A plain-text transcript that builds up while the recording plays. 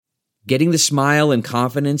Getting the smile and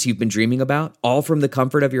confidence you've been dreaming about, all from the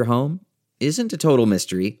comfort of your home, isn't a total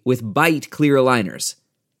mystery with Byte clear aligners.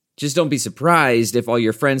 Just don't be surprised if all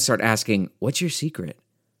your friends start asking, "What's your secret?"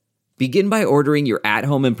 Begin by ordering your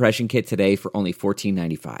at-home impression kit today for only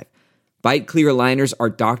 $14.95. Byte clear aligners are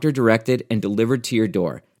doctor-directed and delivered to your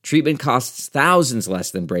door. Treatment costs thousands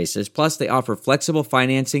less than braces, plus they offer flexible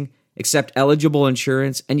financing, accept eligible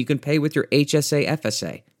insurance, and you can pay with your HSA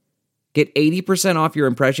FSA. Get 80% off your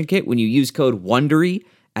impression kit when you use code WONDERY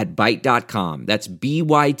at Byte.com. That's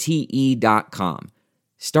BYTE.com.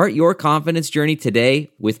 Start your confidence journey today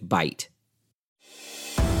with Byte.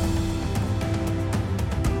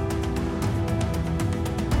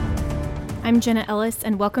 I'm Jenna Ellis,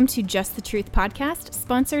 and welcome to Just the Truth podcast,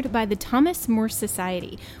 sponsored by the Thomas More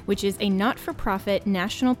Society, which is a not-for-profit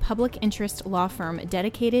national public interest law firm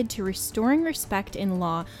dedicated to restoring respect in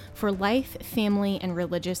law for life, family, and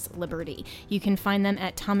religious liberty. You can find them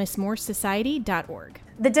at thomasmoresociety.org.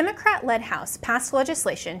 The Democrat-led House passed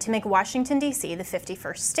legislation to make Washington, D.C. the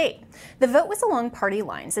 51st state. The vote was along party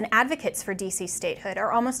lines, and advocates for D.C. statehood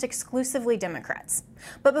are almost exclusively Democrats.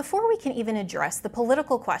 But before we can even address the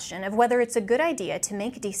political question of whether it's a good idea to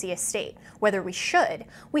make D.C. a state, whether we should,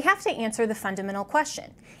 we have to answer the fundamental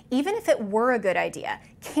question. Even if it were a good idea,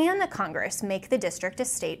 can the Congress make the district a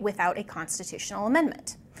state without a constitutional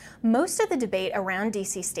amendment? Most of the debate around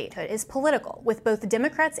D.C. statehood is political, with both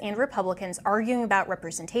Democrats and Republicans arguing about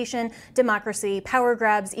representation, democracy, power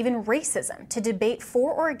grabs, even racism to debate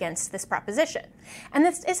for or against this proposition. And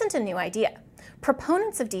this isn't a new idea.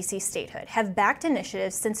 Proponents of D.C. statehood have backed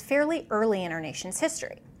initiatives since fairly early in our nation's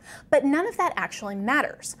history. But none of that actually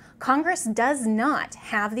matters. Congress does not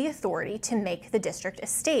have the authority to make the district a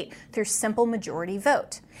state through simple majority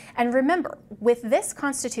vote. And remember, with this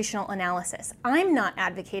constitutional analysis, I'm not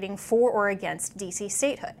advocating for or against D.C.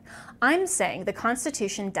 statehood. I'm saying the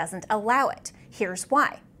Constitution doesn't allow it. Here's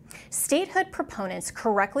why. Statehood proponents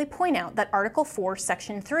correctly point out that Article 4,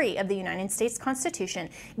 Section 3 of the United States Constitution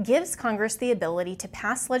gives Congress the ability to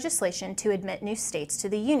pass legislation to admit new states to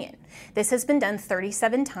the Union. This has been done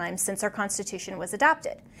 37 times since our Constitution was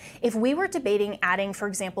adopted. If we were debating adding, for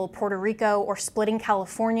example, Puerto Rico or splitting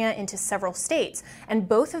California into several states, and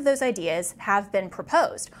both of those ideas have been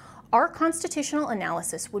proposed, our constitutional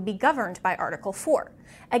analysis would be governed by Article 4.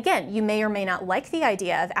 Again, you may or may not like the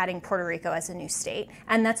idea of adding Puerto Rico as a new state,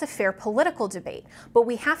 and that's a fair political debate, but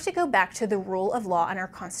we have to go back to the rule of law in our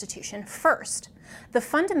Constitution first. The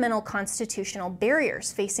fundamental constitutional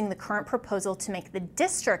barriers facing the current proposal to make the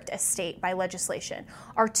district a state by legislation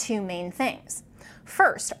are two main things.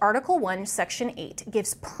 First, Article 1, Section 8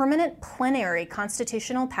 gives permanent plenary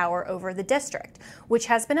constitutional power over the district, which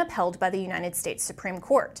has been upheld by the United States Supreme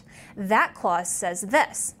Court. That clause says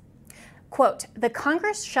this, quote, "The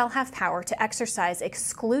Congress shall have power to exercise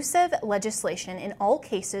exclusive legislation in all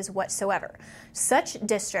cases whatsoever, such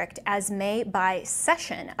district as may by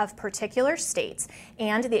cession of particular states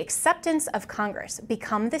and the acceptance of Congress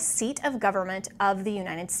become the seat of government of the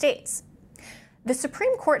United States." The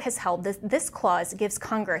Supreme Court has held that this clause gives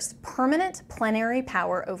Congress permanent plenary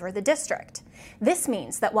power over the district. This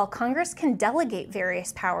means that while Congress can delegate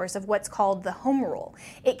various powers of what's called the Home Rule,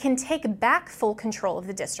 it can take back full control of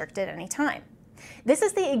the district at any time. This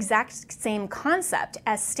is the exact same concept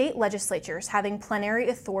as state legislatures having plenary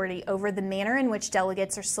authority over the manner in which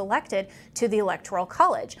delegates are selected to the Electoral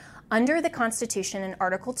College under the Constitution in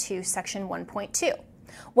Article 2, Section 1.2.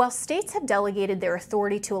 While states have delegated their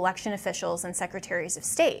authority to election officials and secretaries of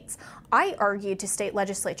states, I argued to state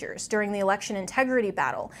legislatures during the election integrity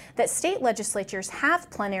battle that state legislatures have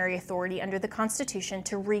plenary authority under the Constitution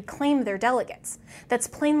to reclaim their delegates. That's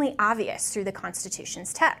plainly obvious through the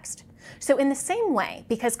Constitution's text. So in the same way,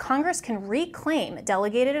 because Congress can reclaim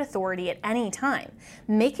delegated authority at any time,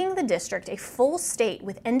 making the district a full state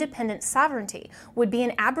with independent sovereignty would be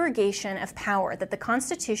an abrogation of power that the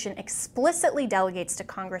Constitution explicitly delegates to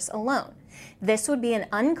Congress alone. This would be an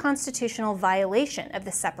unconstitutional violation of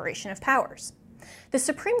the separation of powers. The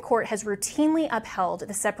Supreme Court has routinely upheld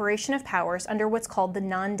the separation of powers under what's called the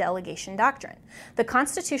non-delegation doctrine, the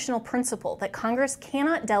constitutional principle that Congress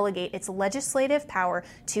cannot delegate its legislative power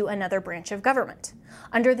to another branch of government.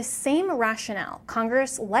 Under the same rationale,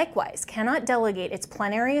 Congress likewise cannot delegate its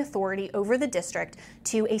plenary authority over the district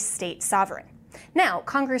to a state sovereign. Now,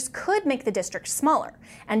 Congress could make the district smaller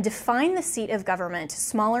and define the seat of government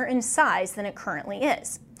smaller in size than it currently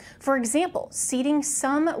is. For example, ceding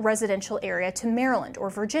some residential area to Maryland or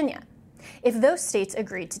Virginia, if those states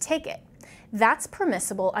agreed to take it. That's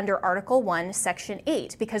permissible under Article 1, Section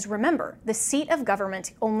 8, because remember, the seat of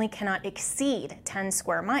government only cannot exceed 10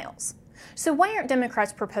 square miles. So why aren't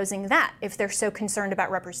Democrats proposing that if they're so concerned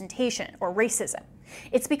about representation or racism?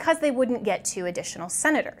 It's because they wouldn't get 2 additional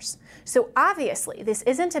senators. So obviously, this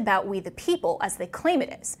isn't about we the people as they claim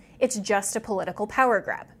it is. It's just a political power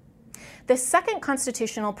grab. The second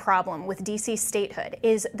constitutional problem with D.C. statehood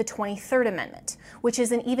is the 23rd Amendment, which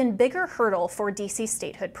is an even bigger hurdle for D.C.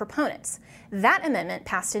 statehood proponents. That amendment,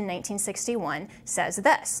 passed in 1961, says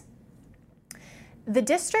this: "The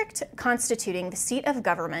district constituting the seat of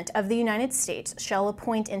government of the United States shall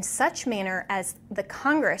appoint in such manner as the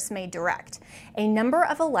Congress may direct a number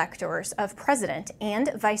of electors of President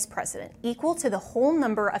and Vice President equal to the whole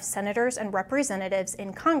number of senators and representatives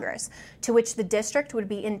in Congress to which the district would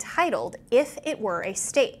be entitled if it were a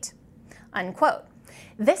state." Unquote.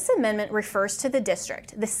 This amendment refers to the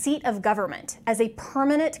district, the seat of government, as a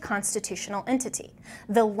permanent constitutional entity.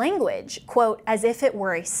 The language, quote, "as if it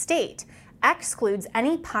were a state," excludes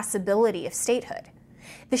any possibility of statehood.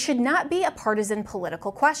 This should not be a partisan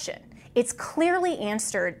political question. It's clearly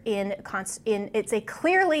answered it's a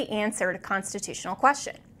clearly answered constitutional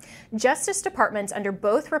question. Justice departments under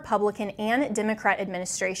both Republican and Democrat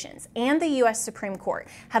administrations and the U.S. Supreme Court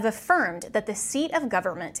have affirmed that the seat of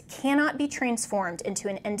government cannot be transformed into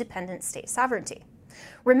an independent state sovereignty.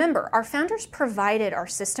 Remember, our founders provided our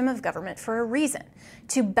system of government for a reason: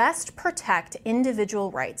 to best protect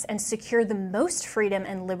individual rights and secure the most freedom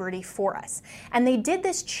and liberty for us. And they did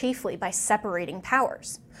this chiefly by separating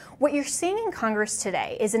powers. What you're seeing in Congress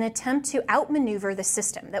today is an attempt to outmaneuver the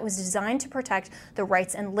system that was designed to protect the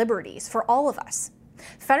rights and liberties for all of us.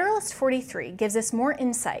 Federalist 43 gives us more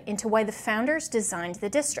insight into why the founders designed the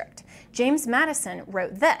district. James Madison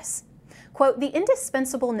wrote this: quote, "The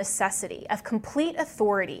indispensable necessity of complete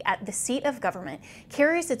authority at the seat of government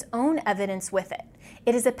carries its own evidence with it.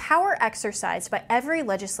 It is a power exercised by every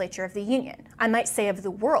legislature of the Union, I might say of the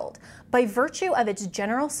world, by virtue of its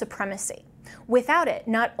general supremacy. Without it,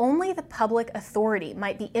 not only the public authority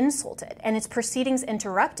might be insulted and its proceedings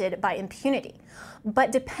interrupted by impunity,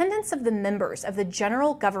 but dependence of the members of the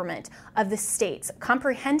general government of the states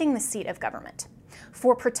comprehending the seat of government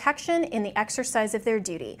for protection in the exercise of their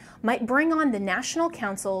duty might bring on the national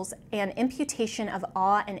councils an imputation of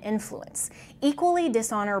awe and influence, equally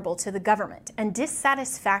dishonorable to the government and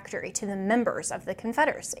dissatisfactory to the members of the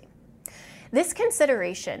Confederacy. This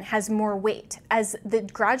consideration has more weight as the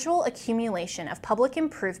gradual accumulation of public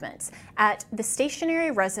improvements at the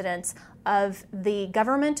stationary residence of the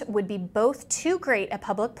government would be both too great a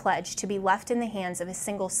public pledge to be left in the hands of a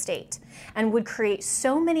single state and would create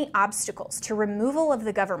so many obstacles to removal of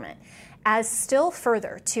the government as still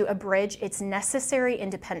further to abridge its necessary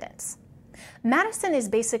independence. Madison is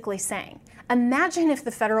basically saying, imagine if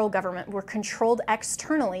the federal government were controlled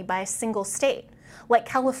externally by a single state, like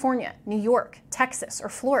California, New York, Texas, or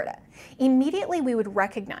Florida. Immediately we would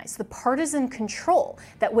recognize the partisan control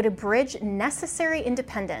that would abridge necessary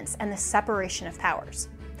independence and the separation of powers.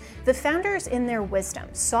 The founders, in their wisdom,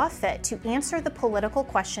 saw fit to answer the political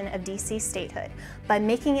question of D.C. statehood by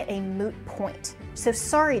making it a moot point. So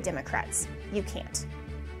sorry, Democrats, you can't.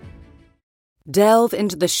 Delve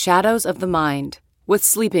into the shadows of the mind with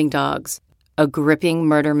Sleeping Dogs, a gripping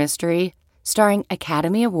murder mystery starring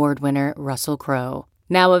Academy Award winner Russell Crowe.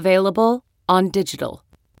 Now available on digital.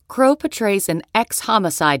 Crowe portrays an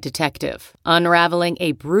ex-homicide detective unraveling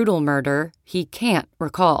a brutal murder he can't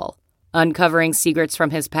recall. Uncovering secrets from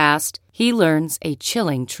his past, he learns a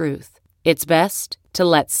chilling truth. It's best to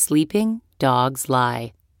let sleeping dogs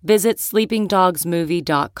lie. Visit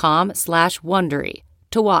sleepingdogsmovie.com/Wondery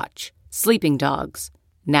to watch Sleeping Dogs,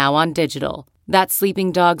 now on digital. That's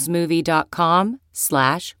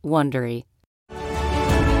sleepingdogsmovie.com/Wondery.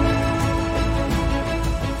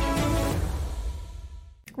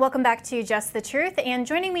 Welcome back to Just the Truth, and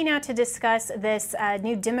joining me now to discuss this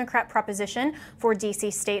new Democrat proposition for D.C.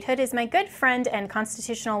 statehood is my good friend and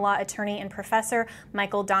constitutional law attorney and professor,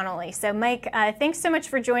 Michael Donnelly. So, Mike, thanks so much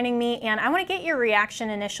for joining me, and I want to get your reaction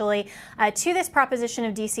initially to this proposition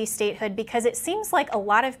of D.C. statehood, because it seems like a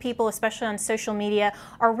lot of people, especially on social media,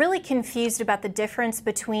 are really confused about the difference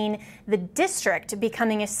between the district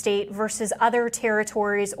becoming a state versus other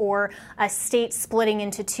territories or a state splitting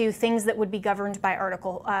into two, things that would be governed by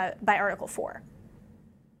Article 4.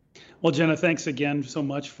 Well, Jenna, thanks again so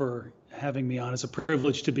much for having me on. It's a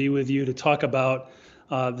privilege to be with you to talk about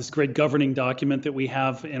this great governing document that we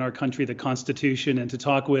have in our country, the Constitution, and to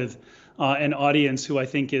talk with an audience who I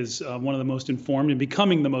think is one of the most informed and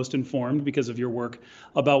becoming the most informed because of your work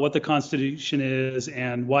about what the Constitution is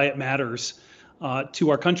and why it matters to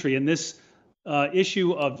our country. And this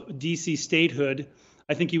issue of D.C. statehood,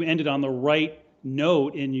 I think you ended on the right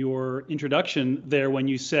note in your introduction there when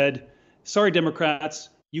you said, sorry, Democrats,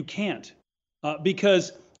 you can't,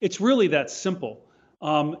 because it's really that simple.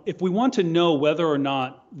 If we want to know whether or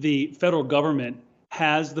not the federal government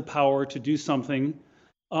has the power to do something,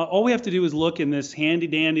 all we have to do is look in this handy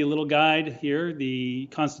dandy little guide here, the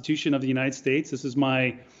Constitution of the United States. This is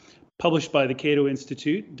published by the Cato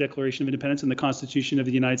Institute, Declaration of Independence and the Constitution of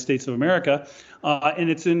the United States of America. And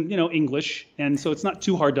it's in English, and so it's not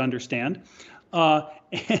too hard to understand.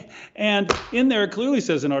 And in there it clearly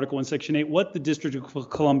says in Article 1, Section 8, what the District of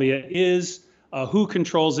Columbia is, who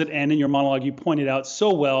controls it, and in your monologue you pointed out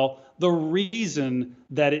so well the reason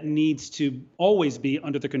that it needs to always be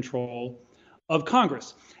under the control of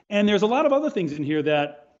Congress. And there's a lot of other things in here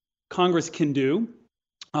that Congress can do,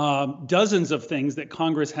 dozens of things that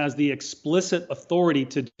Congress has the explicit authority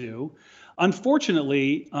to do.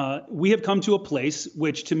 Unfortunately, we have come to a place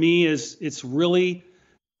which to me it's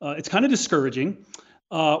kind of discouraging,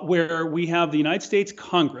 where we have the United States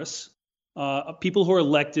Congress, people who are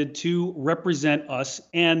elected to represent us,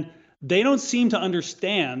 and they don't seem to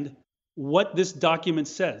understand what this document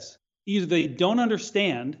says. Either they don't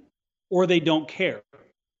understand or they don't care.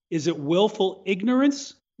 Is it willful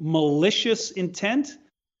ignorance, malicious intent?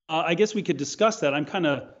 I guess we could discuss that. I'm kind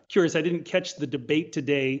of curious. I didn't catch the debate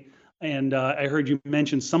today, and I heard you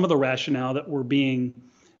mention some of the rationale that were being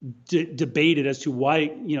debated as to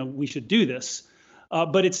why we should do this.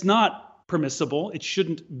 But it's not permissible. It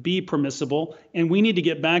shouldn't be permissible. And we need to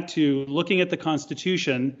get back to looking at the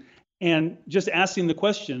Constitution and just asking the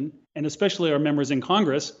question, and especially our members in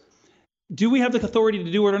Congress, do we have the authority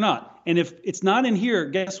to do it or not? And if it's not in here,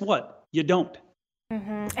 guess what? You don't.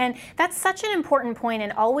 Mm-hmm. And that's such an important point,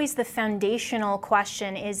 and always the foundational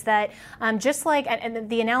question is that just like, and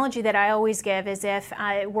the analogy that I always give is if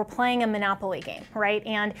we're playing a Monopoly game, right?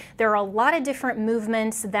 And there are a lot of different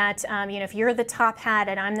movements that, if you're the top hat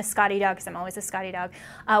and I'm the Scotty dog, because I'm always a Scotty dog,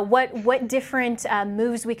 what different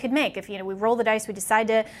moves we could make. If, we roll the dice, we decide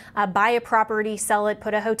to buy a property, sell it,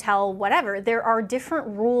 put a hotel, whatever, there are different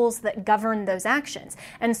rules that govern those actions.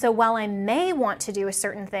 And so while I may want to do a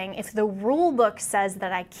certain thing, if the rule book says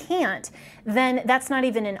that I can't, then that's not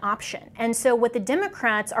even an option. And so what the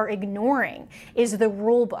Democrats are ignoring is the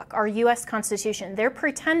rule book, our U.S. Constitution. They're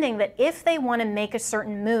pretending that if they want to make a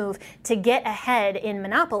certain move to get ahead in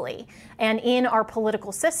Monopoly and in our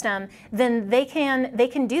political system, then they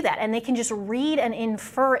can do that, and they can just read and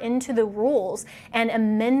infer into the rules and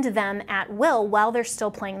amend them at will while they're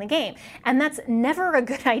still playing the game. And that's never a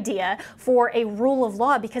good idea for a rule of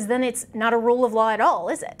law, because then it's not a rule of law at all,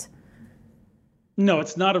 is it? No,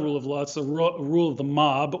 it's not a rule of law. It's a rule of the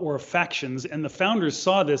mob or factions. And the founders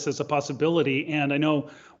saw this as a possibility. And I know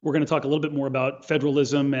we're going to talk a little bit more about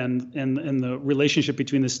federalism and the relationship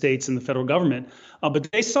between the states and the federal government.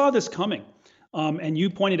 But they saw this coming. And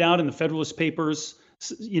you pointed out in the Federalist Papers,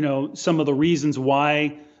 some of the reasons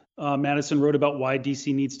why Madison wrote about why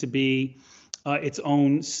D.C. needs to be its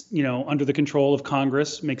own, under the control of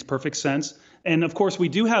Congress. Makes perfect sense. And of course, we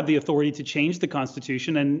do have the authority to change the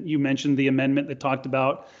Constitution. And you mentioned the amendment that talked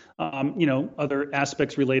about, other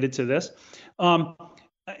aspects related to this.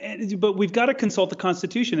 But we've got to consult the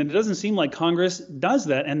Constitution. And it doesn't seem like Congress does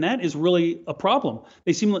that. And that is really a problem.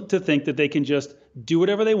 They seem to think that they can just do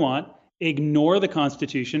whatever they want, ignore the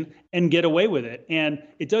Constitution, and get away with it. And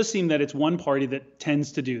it does seem that it's one party that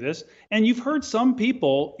tends to do this. And you've heard some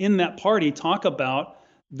people in that party talk about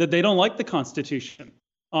that they don't like the Constitution.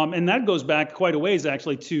 And that goes back quite a ways,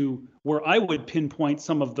 actually, to where I would pinpoint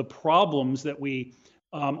some of the problems that we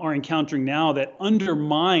are encountering now that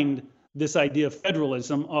undermined this idea of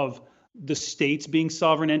federalism, of the states being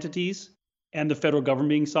sovereign entities and the federal government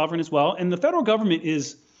being sovereign as well. And the federal government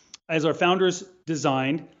is, as our founders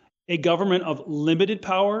designed, a government of limited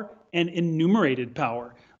power and enumerated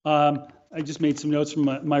power. I just made some notes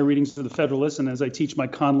from my readings of the Federalist, and as I teach my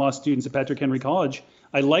con law students at Patrick Henry College,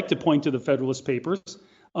 I like to point to the Federalist Papers.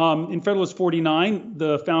 In Federalist 49,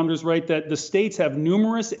 the founders write that the states have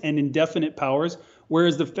numerous and indefinite powers,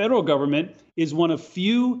 whereas the federal government is one of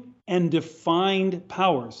few and defined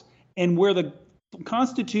powers. And where the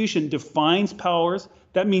Constitution defines powers,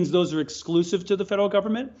 that means those are exclusive to the federal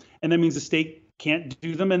government, and that means the state can't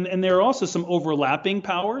do them. And there are also some overlapping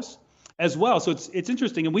powers as well. So it's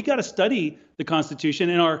interesting, and we got to study the Constitution,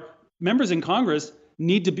 and our members in Congress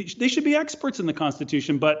they should be experts in the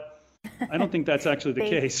Constitution, but I don't think that's actually the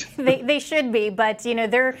case. They should be, but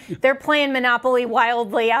they're playing Monopoly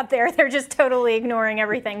wildly out there. They're just totally ignoring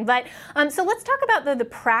everything. But so let's talk about the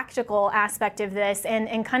practical aspect of this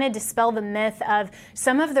and kind of dispel the myth of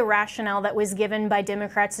some of the rationale that was given by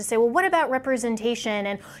Democrats to say, well, what about representation?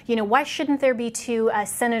 And why shouldn't there be two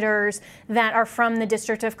senators that are from the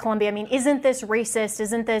District of Columbia? I mean, isn't this racist?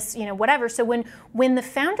 Isn't this whatever? So when the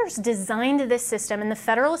founders designed this system, and the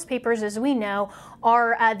Federalist Papers, as we know,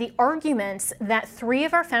 are the arguments that three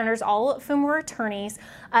of our founders, all of whom were attorneys,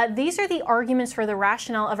 these are the arguments for the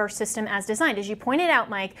rationale of our system as designed. As you pointed out,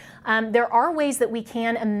 Mike, there are ways that we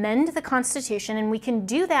can amend the Constitution, and we can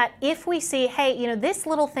do that if we see, hey, this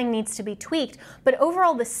little thing needs to be tweaked. But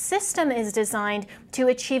overall, the system is designed to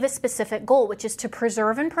achieve a specific goal, which is to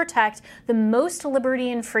preserve and protect the most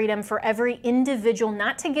liberty and freedom for every individual,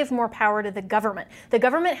 not to give more power to the government. The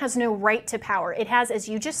government has no right to power. It has, as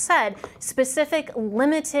you just said, specific,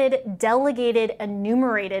 limited, delegated,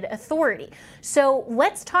 enumerated authority. So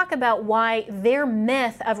let's talk about why their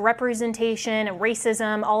myth of representation,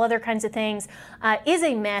 racism, all other kinds of things is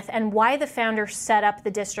a myth, and why the founders set up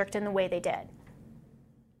the district in the way they did.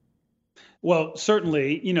 Well,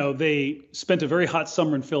 certainly, they spent a very hot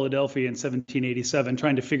summer in Philadelphia in 1787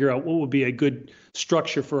 trying to figure out what would be a good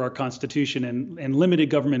structure for our Constitution, and limited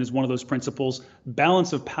government is one of those principles.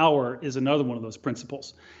 Balance of power is another one of those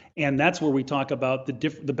principles. And that's where we talk about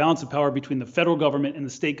the balance of power between the federal government and the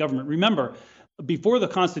state government. Remember, before the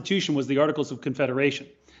Constitution was the Articles of Confederation.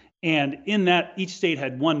 And in that, each state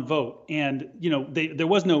had one vote. And, there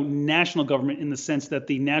was no national government in the sense that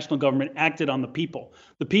the national government acted on the people.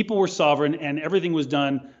 The people were sovereign, and everything was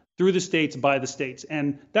done through the states, by the states.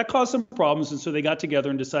 And that caused some problems. And so they got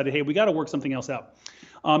together and decided, hey, we got to work something else out.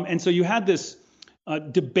 And so you had this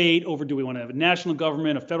debate over, do we want to have a national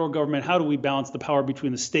government, a federal government? How do we balance the power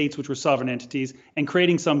between the states, which were sovereign entities, and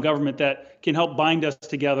creating some government that can help bind us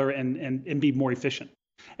together and be more efficient?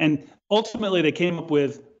 And ultimately, they came up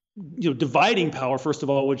with dividing power, first of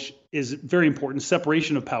all, which is very important,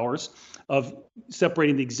 separation of powers, of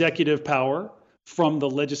separating the executive power from the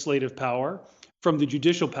legislative power, from the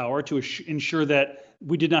judicial power, to ensure that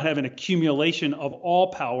we did not have an accumulation of all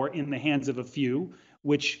power in the hands of a few,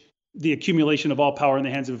 which the accumulation of all power in the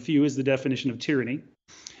hands of a few is the definition of tyranny.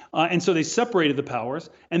 And so they separated the powers.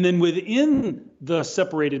 And then within the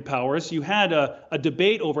separated powers, you had a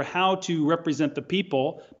debate over how to represent the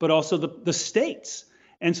people, but also the states.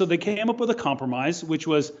 And so they came up with a compromise, which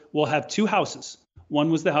was, we'll have two houses.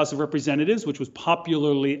 One was the House of Representatives, which was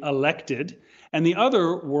popularly elected. And the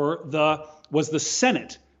other was the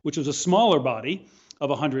Senate, which was a smaller body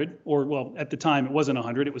of 100, or well, at the time it wasn't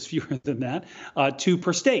 100, it was fewer than that, 2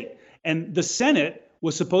 per state. And the Senate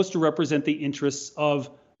was supposed to represent the interests of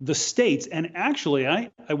the states. And actually,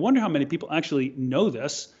 I wonder how many people actually know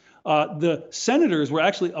this. The senators were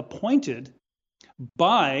actually appointed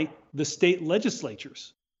by the state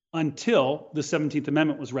legislatures until the 17th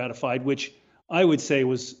Amendment was ratified, which I would say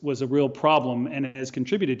was a real problem and has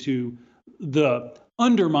contributed to the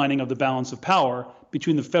undermining of the balance of power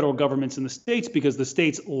between the federal governments and the states, because the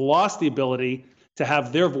states lost the ability to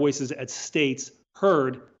have their voices as states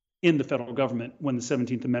heard in the federal government when the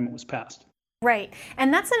 17th Amendment was passed. Right.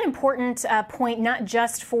 And that's an important point, not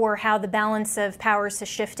just for how the balance of powers has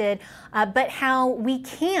shifted, but how we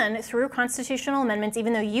can, through constitutional amendments,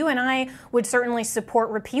 even though you and I would certainly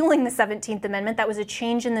support repealing the 17th Amendment, that was a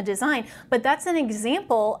change in the design, but that's an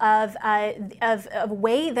example of a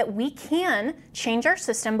way that we can change our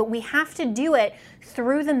system, but we have to do it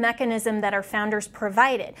through the mechanism that our founders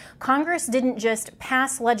provided. Congress didn't just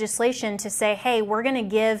pass legislation to say, hey, we're going to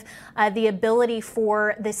give the ability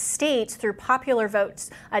for the states through popular votes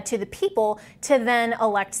to the people to then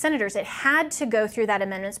elect senators. It had to go through that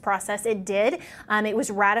amendments process. It did. It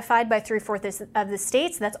was ratified by 3/4 of the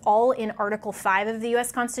states. That's all in Article 5 of the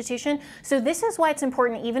U.S. Constitution. So this is why it's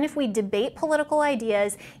important, even if we debate political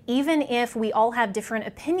ideas, even if we all have different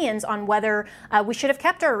opinions on whether we should have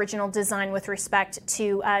kept our original design with respect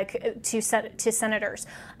to senators.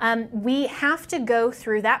 We have to go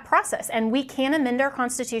through that process, and we can amend our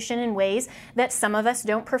Constitution in ways that some of us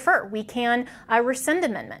don't prefer. We can rescind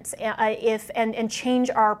amendments and change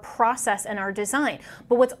our process and our design.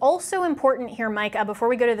 But what's also important here, Mike, before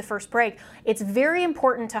we go to the first break, it's very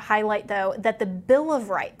important to highlight, though, that the Bill of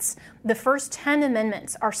Rights, the first 10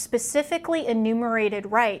 amendments, are specifically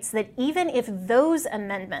enumerated rights that even if those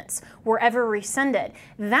amendments were ever rescinded,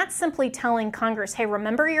 that's simply telling Congress, hey,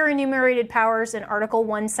 remember your enumerated powers in Article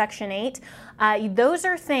 1, Section 8? Those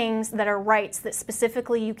are things that are rights that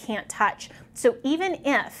specifically you can't touch. So even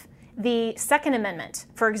if the Second Amendment,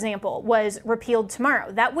 for example, was repealed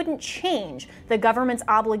tomorrow, that wouldn't change the government's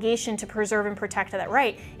obligation to preserve and protect that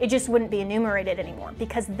right. It just wouldn't be enumerated anymore,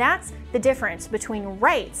 because that's the difference between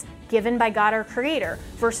rights given by God our Creator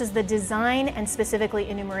versus the design and specifically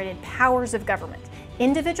enumerated powers of government.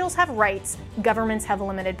 Individuals have rights, governments have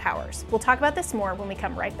limited powers. We'll talk about this more when we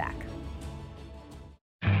come right back.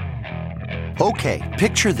 Okay,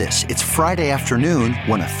 picture this. It's Friday afternoon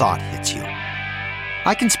when a thought hits you.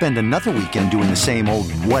 I can spend another weekend doing the same old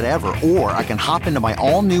whatever, or I can hop into my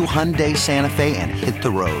all-new Hyundai Santa Fe and hit the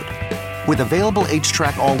road. With available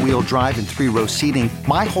H-Track all-wheel drive and 3-row seating,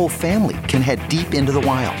 my whole family can head deep into the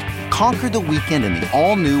wild. Conquer the weekend in the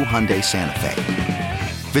all-new Hyundai Santa Fe.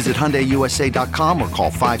 Visit HyundaiUSA.com or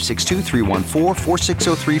call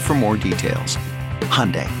 562-314-4603 for more details.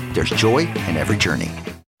 Hyundai, there's joy in every journey.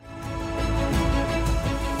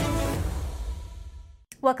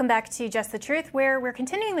 Welcome back to Just the Truth, where we're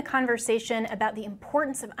continuing the conversation about the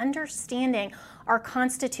importance of understanding our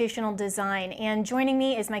constitutional design. And joining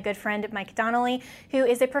me is my good friend Mike Donnelly, who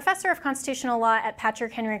is a professor of constitutional law at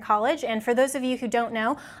Patrick Henry College. And for those of you who don't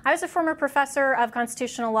know, I was a former professor of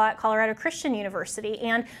constitutional law at Colorado Christian University.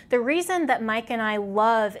 And the reason that Mike and I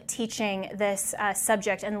love teaching this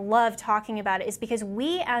subject and love talking about it is because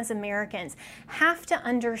we as Americans have to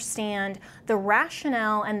understand the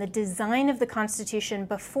rationale and the design of the Constitution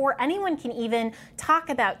before anyone can even talk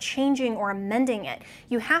about changing or amending it.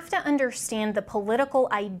 You have to understand the political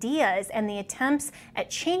ideas and the attempts at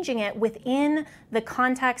changing it within the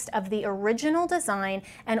context of the original design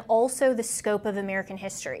and also the scope of American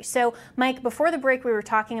history. So, Mike, before the break, we were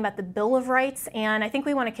talking about the Bill of Rights, and I think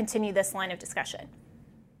we want to continue this line of discussion.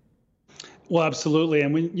 Well, absolutely.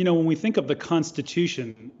 And when we think of the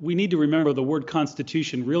Constitution, we need to remember the word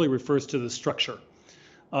Constitution really refers to the structure.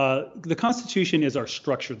 The Constitution is our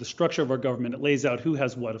structure, the structure of our government. It lays out who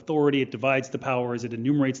has what authority, it divides the powers, it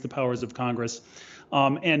enumerates the powers of Congress.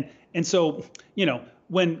 And so,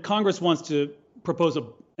 when Congress wants to propose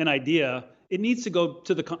an idea, it needs to go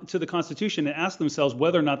to the Constitution and ask themselves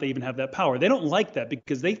whether or not they even have that power. They don't like that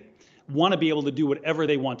because they want to be able to do whatever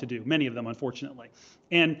they want to do, many of them, unfortunately.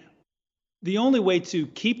 And the only way to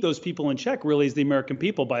keep those people in check really is the American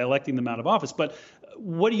people by electing them out of office. But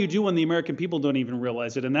what do you do when the American people don't even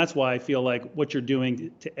realize it? And that's why I feel like what you're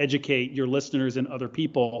doing to educate your listeners and other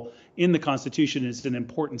people in the Constitution is an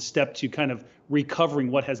important step to kind of recovering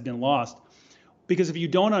what has been lost. Because if you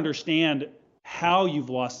don't understand how you've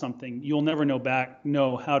lost something, you'll never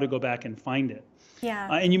know how to go back and find it. Yeah.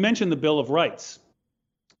 And you mentioned the Bill of Rights.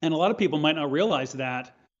 And a lot of people might not realize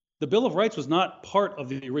that the Bill of Rights was not part of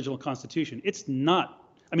the original Constitution. It's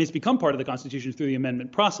become part of the Constitution through the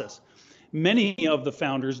amendment process. Many of the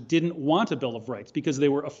founders didn't want a Bill of Rights because they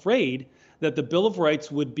were afraid that the Bill of Rights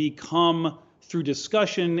would become, through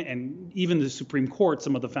discussion, and even the Supreme Court,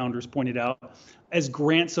 some of the founders pointed out, as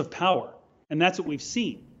grants of power. And that's what we've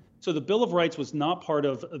seen. So the Bill of Rights was not part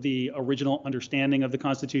of the original understanding of the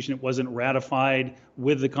Constitution. It wasn't ratified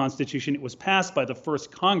with the Constitution. It was passed by the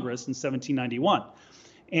first Congress in 1791.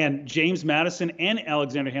 And James Madison and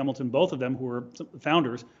Alexander Hamilton, both of them who were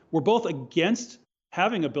founders, were both against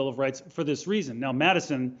having a Bill of Rights for this reason. Now,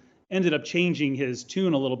 Madison ended up changing his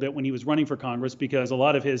tune a little bit when he was running for Congress because a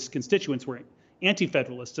lot of his constituents were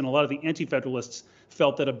anti-federalists, and a lot of the anti-federalists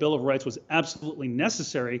felt that a Bill of Rights was absolutely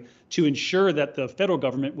necessary to ensure that the federal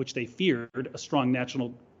government, which they feared, a strong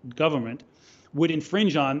national government, would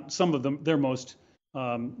infringe on some of their most,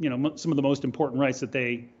 some of the most important rights that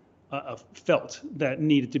they felt that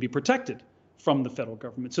needed to be protected from the federal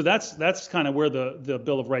government. So that's kind of where the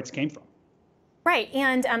Bill of Rights came from. Right,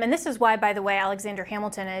 and this is why, by the way, Alexander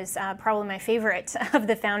Hamilton is probably my favorite of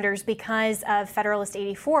the founders because of Federalist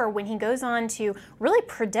 84, when he goes on to really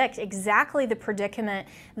predict exactly the predicament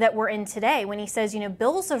that we're in today, when he says,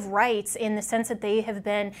 bills of rights in the sense that they have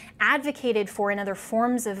been advocated for in other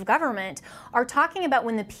forms of government are talking about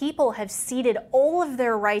when the people have ceded all of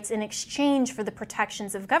their rights in exchange for the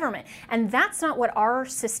protections of government. And that's not what our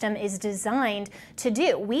system is designed to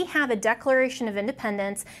do. We have a Declaration of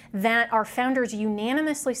Independence that our founders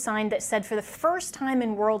unanimously signed that said for the first time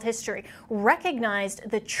in world history recognized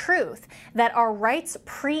the truth that our rights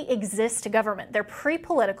pre-exist government. They're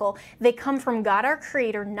pre-political. They come from God our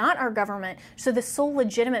Creator, not our government. So the sole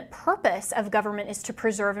legitimate purpose of government is to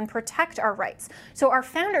preserve and protect our rights. So our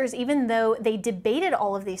founders, even though they debated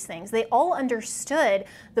all of these things, they all understood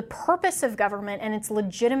the purpose of government and its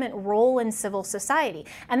legitimate role in civil society.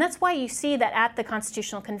 And that's why you see that at the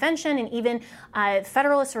Constitutional Convention and even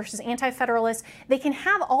Federalists versus Anti-Federalists, course, they can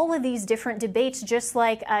have all of these different debates, just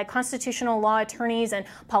like constitutional law attorneys and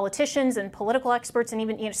politicians and political experts and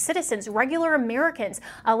even citizens, regular Americans,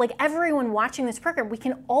 like everyone watching this program. We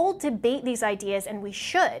can all debate these ideas, and we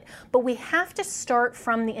should, but we have to start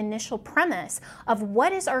from the initial premise of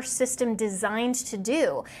what is our system designed to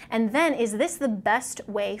do, and then is this the best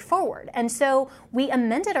way forward? And so we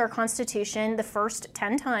amended our Constitution the first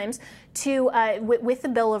 10 times to with the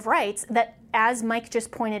Bill of Rights that, as Mike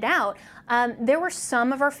just pointed out, there were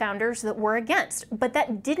some of our founders that were against, but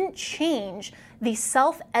that didn't change the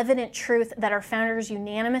self-evident truth that our founders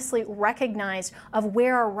unanimously recognized of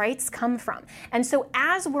where our rights come from. And so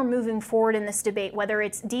as we're moving forward in this debate, whether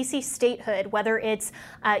it's DC statehood, whether it's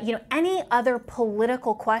any other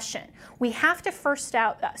political question, we have to first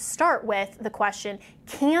start with the question,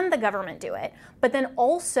 can the government do it? But then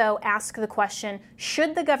also ask the question,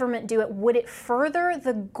 should the government do it? Would it further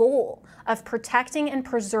the goal of protecting and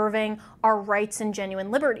preserving our rights and genuine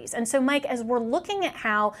liberties? And so, Mike, as we're looking at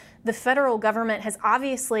how the federal government has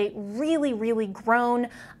obviously really, really grown,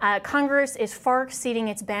 Congress is far exceeding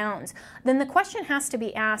its bounds, then the question has to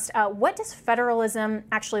be asked, what does federalism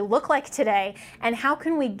actually look like today, and how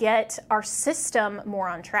can we get our system more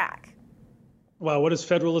on track? Wow, what does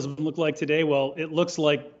federalism look like today? Well, it looks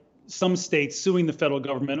like some states suing the federal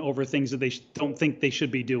government over things that they don't think they should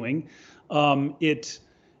be doing. I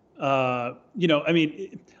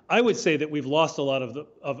would say that we've lost a lot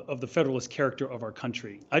of the federalist character of our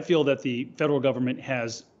country. I feel that the federal government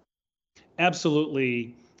has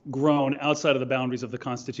absolutely grown outside of the boundaries of the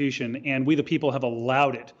Constitution, and we the people have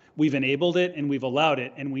allowed it. We've enabled it, and we've allowed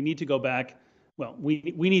it, and we need to go back. Well,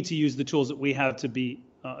 we need to use the tools that we have to be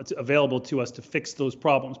available to us to fix those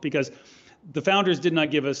problems, because the founders did not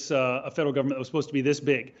give us a federal government that was supposed to be this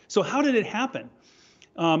big. So how did it happen?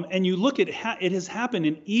 And you look at it has happened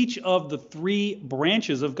in each of the three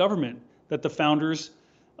branches of government that the founders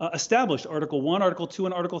established: Article 1, Article 2,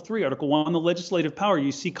 and Article 3. Article 1, the legislative power.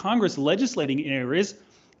 You see Congress legislating in areas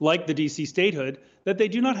like the DC statehood that they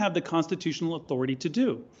do not have the constitutional authority to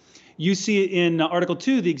do. You see in Article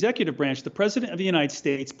 2, the executive branch, the President of the United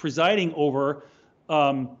States presiding over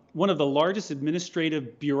one of the largest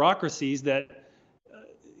administrative bureaucracies that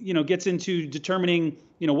gets into determining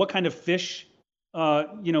what kind of fish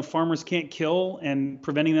farmers can't kill and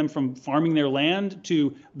preventing them from farming their land,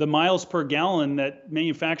 to the miles per gallon that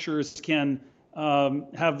manufacturers can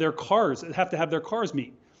have to have their cars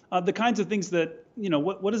meet. The kinds of things that,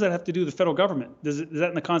 what does that have to do with the federal government? Is that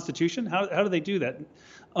in the Constitution? How do they do that?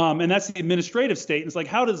 And that's the administrative state. And it's like,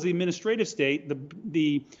 how does the administrative state,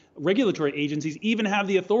 the regulatory agencies, even have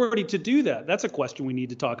the authority to do that? That's a question we need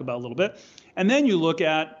to talk about a little bit. And then you look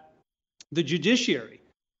at the judiciary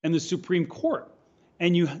and the Supreme Court.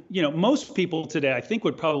 And most people today, I think,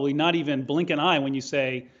 would probably not even blink an eye when you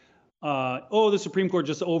say, the Supreme Court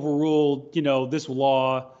just overruled, this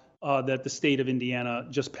law that the state of Indiana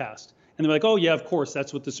just passed. And they're like, oh, yeah, of course,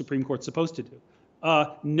 that's what the Supreme Court's supposed to do.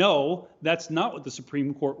 No, that's not what the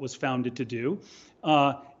Supreme Court was founded to do.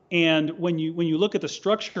 And when you look at the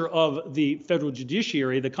structure of the federal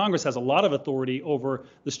judiciary, the Congress has a lot of authority over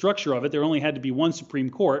the structure of it. There only had to be one Supreme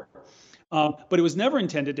Court. But it was never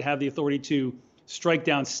intended to have the authority to strike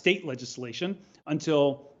down state legislation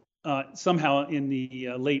until somehow in the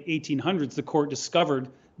late 1800s, the court discovered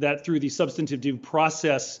that through the substantive due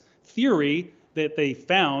process theory that they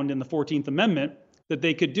found in the 14th Amendment, that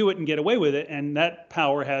they could do it and get away with it. And that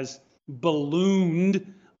power has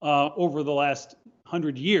ballooned over the last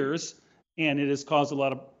 100 years, and it has caused a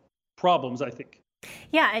lot of problems, I think.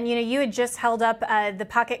 Yeah, and you had just held up the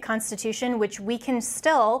Pocket Constitution, which we can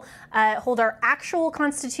still hold our actual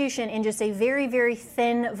Constitution in just a very, very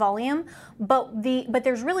thin volume. But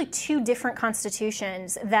there's really two different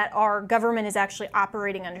constitutions that our government is actually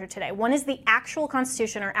operating under today. One is the actual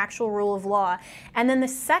Constitution, our actual rule of law, and then the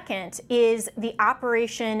second is the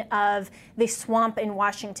operation of the swamp in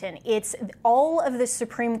Washington. It's all of the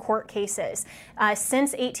Supreme Court cases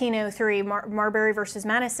since 1803, Marbury versus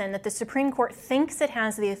Madison, that the Supreme Court thinks it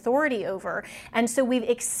has the authority over. And so we've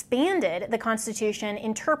expanded the Constitution,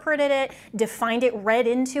 interpreted it, defined it, read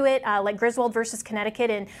into it, like Griswold versus Connecticut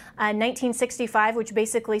in 1965, which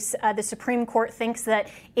basically the Supreme Court thinks that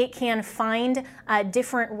it can find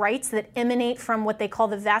different rights that emanate from what they call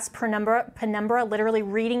the vast penumbra, literally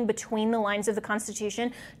reading between the lines of the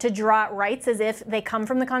Constitution to draw out rights as if they come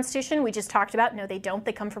from the Constitution. We just talked about, no, they don't.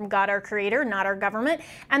 They come from God, our Creator, not our government.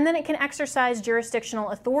 And then it can exercise jurisdictional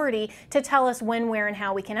authority to tell us when, where, and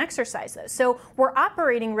how we can exercise those. So we're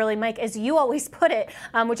operating really, Mike, as you always put it,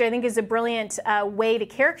 which I think is a brilliant way to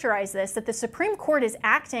characterize this, that the Supreme Court is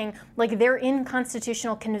acting like they're in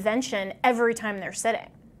constitutional convention every time they're sitting.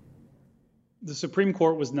 the Supreme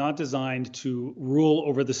Court was not designed to rule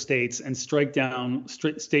over the states and strike down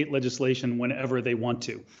state legislation whenever they want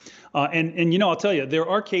to. And I'll tell you, there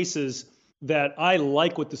are cases that I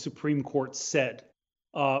like what the Supreme Court said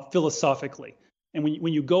philosophically. And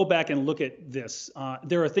when you go back and look at this,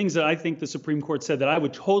 there are things that I think the Supreme Court said that I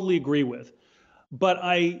would totally agree with. But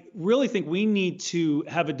I really think we need to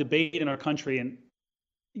have a debate in our country. And,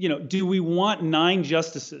 do we want 9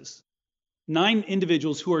 justices, 9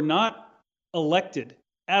 individuals who are not elected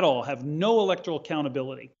at all, have no electoral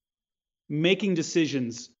accountability, making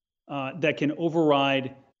decisions that can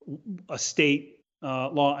override a state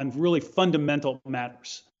law on really fundamental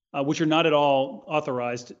matters, which are not at all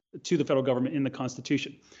authorized to the federal government in the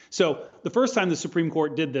Constitution. So the first time the Supreme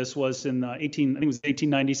Court did this was in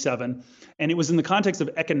 1897, and it was in the context of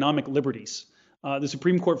economic liberties. The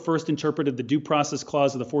Supreme Court first interpreted the Due Process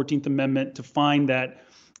Clause of the 14th Amendment to find that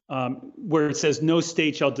where it says no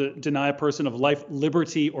state shall deny a person of life,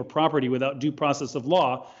 liberty, or property without due process of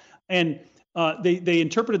law. And they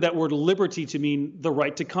interpreted that word liberty to mean the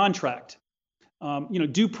right to contract.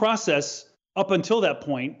 Due process up until that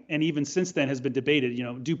point, and even since then has been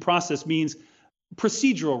debated, due process means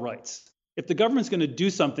procedural rights. If the government's going to do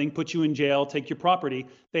something, put you in jail, take your property,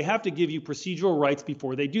 they have to give you procedural rights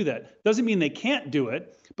before they do that. Doesn't mean they can't do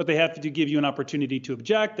it, but they have to give you an opportunity to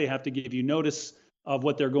object. They have to give you notice of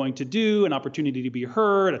what they're going to do, an opportunity to be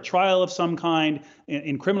heard, a trial of some kind.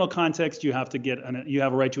 In criminal context, you have a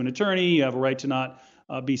right to an attorney, you have a right to not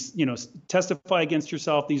testify against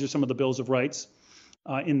yourself. These are some of the bills of rights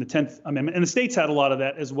in the 10th Amendment. And the states had a lot of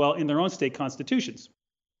that as well in their own state constitutions.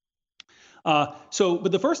 But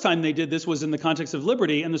the first time they did this was in the context of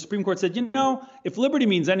liberty, and the Supreme Court said, if liberty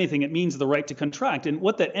means anything, it means the right to contract. And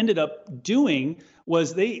what that ended up doing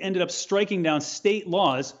was they ended up striking down state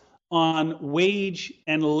laws on wage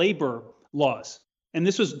and labor laws. And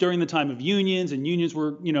this was during the time of unions, and unions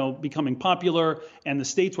were, becoming popular, and the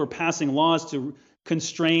states were passing laws to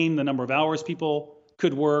constrain the number of hours people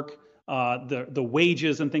could work, the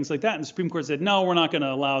wages and things like that. And the Supreme Court said, no, we're not going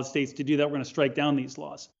to allow states to do that. We're going to strike down these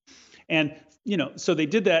laws. And, so they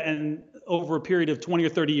did that, and over a period of 20 or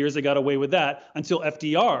 30 years, they got away with that until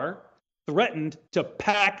FDR threatened to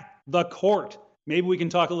pack the court. Maybe we can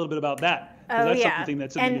talk a little bit about that. That's something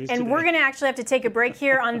that's in the news today. We're going to actually have to take a break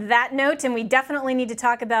here on that note, and we definitely need to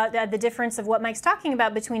talk about the difference of what Mike's talking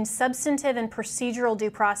about between substantive and procedural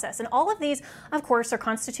due process. And all of these, of course, are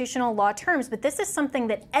constitutional law terms, but this is something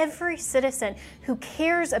that every citizen who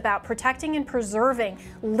cares about protecting and preserving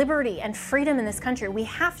liberty and freedom in this country, we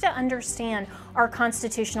have to understand our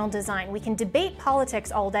constitutional design. We can debate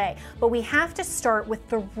politics all day, but we have to start with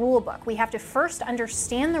the rule book. We have to first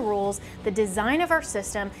understand the rules, the design of our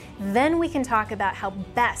system, then we can talk about how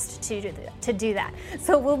best to do that.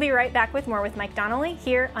 So we'll be right back with more with Mike Donnelly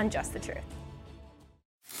here on Just the Truth.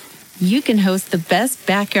 You can host the best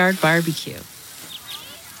backyard barbecue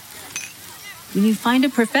when you find a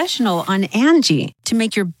professional on Angie to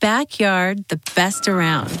make your backyard the best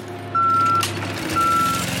around.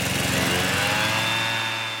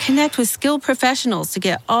 Connect with skilled professionals to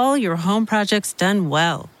get all your home projects done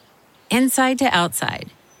well. Inside to outside,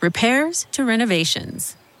 repairs to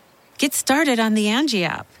renovations. Get started on the Angie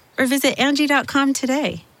app or visit Angie.com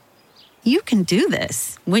today. You can do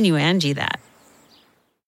this when you Angie that.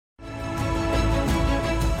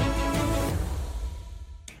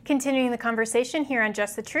 Continuing the conversation here on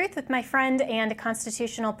Just the Truth with my friend and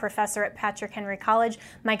constitutional professor at Patrick Henry College,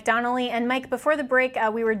 Mike Donnelly. And Mike, before the break,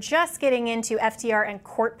 we were just getting into FDR and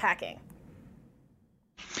court packing.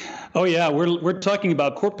 Oh yeah, we're talking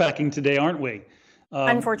about court packing today, aren't we?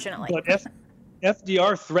 Unfortunately. But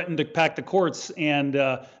FDR threatened to pack the courts, and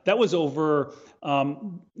that was over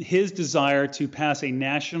his desire to pass a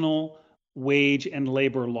national wage and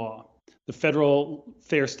labor law, the Federal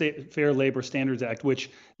Fair Labor Standards Act, which,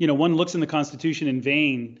 one looks in the Constitution in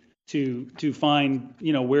vain to find,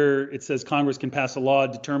 where it says Congress can pass a law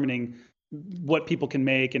determining what people can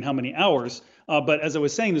make and how many hours. But as I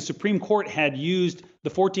was saying, the Supreme Court had used the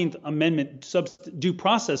 14th Amendment due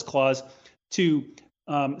process clause to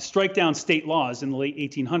strike down state laws in the late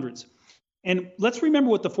 1800s. And let's remember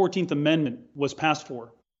what the 14th Amendment was passed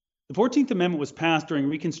for. The 14th Amendment was passed during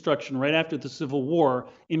Reconstruction right after the Civil War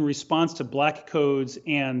in response to black codes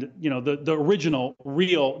and, the original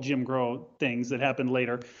real Jim Crow things that happened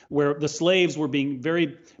later, where the slaves were being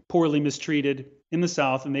very poorly mistreated in the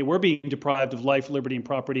South, and they were being deprived of life, liberty, and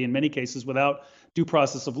property in many cases without due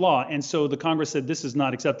process of law. And so the Congress said, this is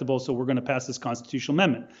not acceptable, so we're going to pass this constitutional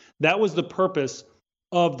amendment. That was the purpose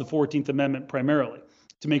of the 14th Amendment primarily,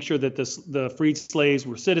 to make sure that the freed slaves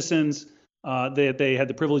were citizens, They had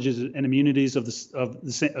the privileges and immunities of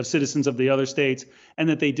citizens of the other states, and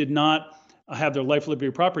that they did not have their life, liberty,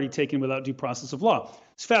 or property taken without due process of law.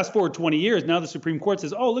 Fast forward 20 years, now the Supreme Court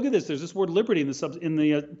says, "Oh, look at this! There's this word liberty in this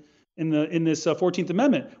 14th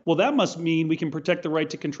Amendment. Well, that must mean we can protect the right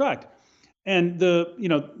to contract." And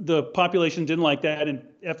the population didn't like that, and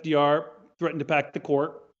FDR threatened to pack the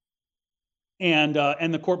court, and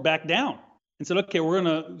the court backed down and said, "Okay, we're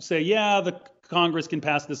going to say, yeah, the Congress can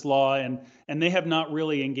pass this law," and they have not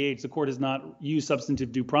really engaged. The court has not used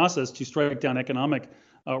substantive due process to strike down economic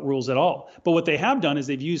rules at all. But what they have done is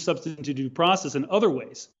they've used substantive due process in other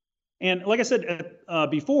ways. And like I said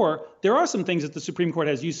before, there are some things that the Supreme Court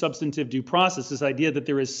has used substantive due process, this idea that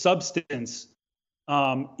there is substance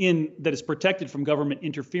that is protected from government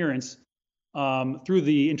interference through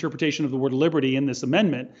the interpretation of the word liberty in this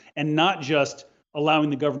amendment, and not just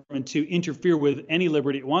allowing the government to interfere with any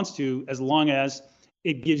liberty it wants to, as long as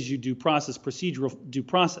it gives you due process, procedural due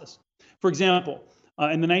process. For example,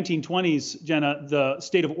 in the 1920s, Jenna, the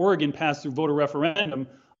state of Oregon passed through voter referendum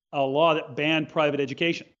a law that banned private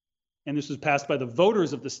education. And this was passed by the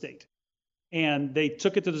voters of the state. And they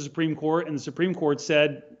took it to the Supreme Court, and the Supreme Court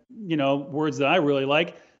said, words that I really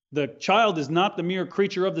like: the child is not the mere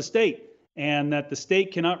creature of the state, and that the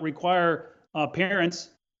state cannot require parents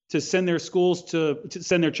to send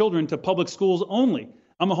their children to public schools only.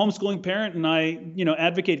 I'm a homeschooling parent, and I,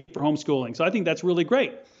 advocate for homeschooling. So I think that's really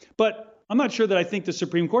great. But I'm not sure that I think the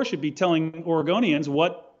Supreme Court should be telling Oregonians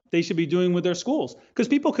what they should be doing with their schools, because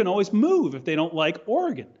people can always move if they don't like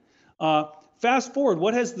Oregon. Fast forward,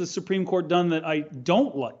 what has the Supreme Court done that I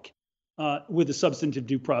don't like with the substantive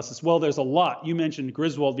due process? Well, there's a lot. You mentioned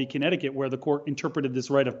Griswold v. Connecticut, where the court interpreted this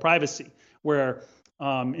right of privacy, where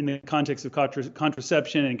in the context of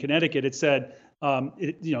contraception in Connecticut, it said,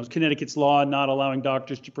 Connecticut's law not allowing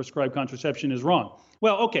doctors to prescribe contraception is wrong.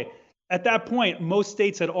 Well, okay. At that point, most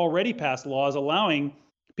states had already passed laws allowing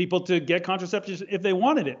people to get contraception if they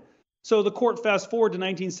wanted it. So the court fast forward to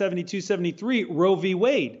 1972-73, Roe v.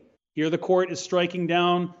 Wade. Here the court is striking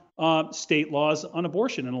down state laws on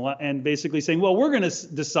abortion and basically saying, well, we're going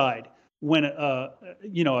to decide when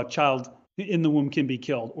a child in the womb can be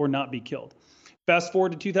killed or not be killed. Fast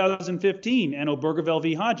forward to 2015 and Obergefell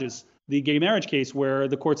v. Hodges, the gay marriage case, where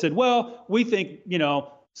the court said, well, we think,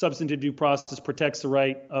 substantive due process protects the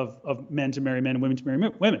right of men to marry men and women to marry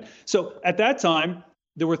women. So at that time,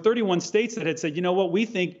 there were 31 states that had said, we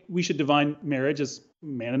think we should define marriage as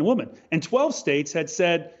man and woman. And 12 states had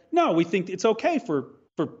said, no, we think it's okay for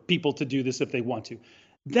people to do this if they want to.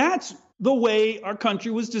 That's the way our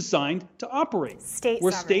country was designed to operate,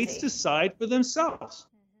 where states decide for themselves,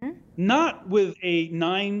 not with a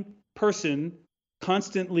 9-person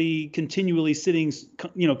continually sitting,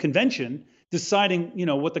 convention deciding,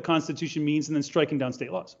 what the Constitution means and then striking down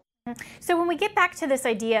state laws. So when we get back to this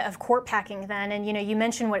idea of court packing then, and you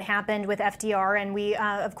mentioned what happened with FDR, and we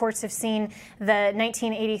of course have seen the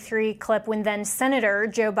 1983 clip when then Senator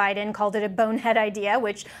Joe Biden called it a bonehead idea,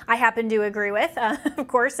 which I happen to agree with, of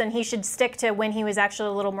course, and he should stick to when he was actually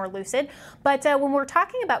a little more lucid. But when we're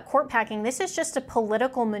talking about court packing, this is just a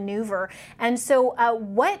political maneuver. And so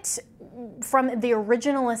what from the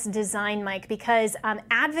originalist design, Mike, because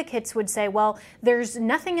advocates would say, well, there's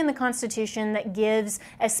nothing in the Constitution that gives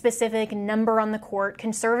a specific number on the court.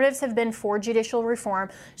 Conservatives have been for judicial reform.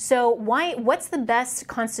 So what's the best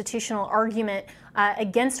constitutional argument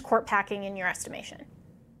against court packing in your estimation?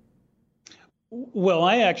 Well,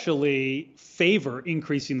 I actually favor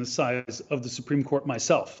increasing the size of the Supreme Court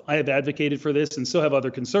myself. I have advocated for this, and so have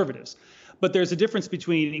other conservatives. But there's a difference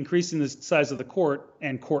between increasing the size of the court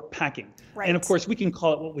and court packing. Right. And of course, we can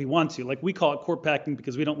call it what we want to. Like, we call it court packing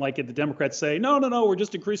because we don't like it. The Democrats say, no, we're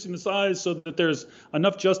just increasing the size so that there's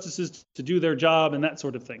enough justices to do their job and that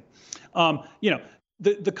sort of thing.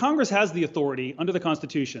 The Congress has the authority under the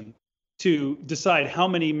Constitution to decide how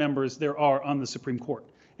many members there are on the Supreme Court.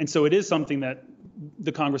 And so it is something that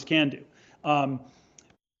the Congress can do.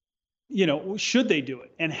 Should they do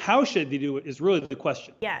it? And how should they do it is really the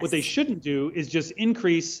question. Yes. What they shouldn't do is just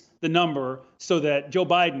increase the number so that Joe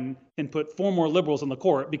Biden can put 4 more liberals on the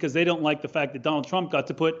court because they don't like the fact that Donald Trump got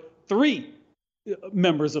to put 3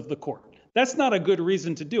 members of the court. That's not a good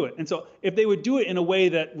reason to do it. And so if they would do it in a way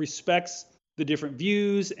that respects the different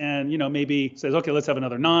views and, maybe says, okay, let's have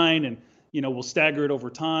another 9 and, we'll stagger it over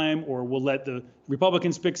time, or we'll let the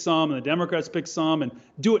Republicans pick some and the Democrats pick some and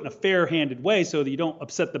do it in a fair-handed way so that you don't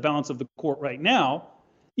upset the balance of the court right now.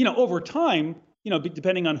 Over time,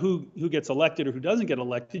 depending on who gets elected or who doesn't get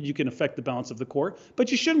elected, you can affect the balance of the court.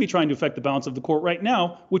 But you shouldn't be trying to affect the balance of the court right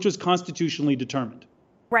now, which was constitutionally determined.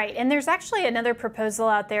 Right, and there's actually another proposal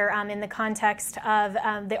out there in the context of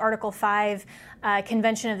the Article 5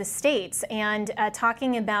 Convention of the States, and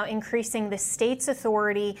talking about increasing the state's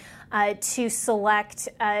authority to select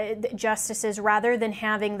justices rather than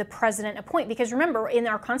having the president appoint. Because remember, in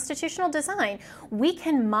our constitutional design, we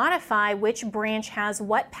can modify which branch has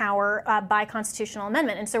what power by constitutional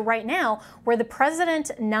amendment. And so right now, where the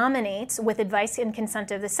president nominates with advice and consent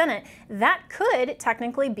of the Senate, that could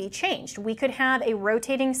technically be changed. We could have a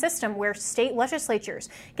rotating system where state legislatures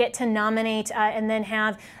get to nominate and then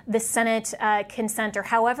have the Senate consent, or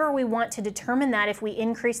however we want to determine that if we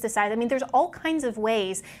increase the size. I mean, there's all kinds of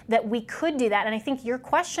ways that we could do that. And I think your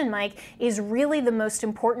question, Mike, is really the most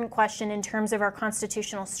important question in terms of our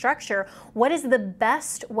constitutional structure. What is the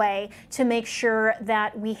best way to make sure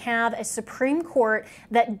that we have a Supreme Court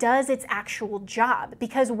that does its actual job?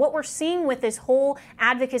 Because what we're seeing with this whole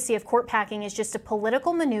advocacy of court packing is just a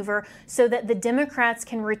political maneuver so that the Democrats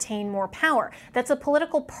can retain more power. That's a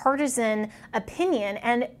political partisan opinion,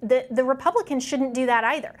 and the Republicans shouldn't do that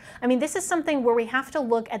either. I mean, this is something where we have to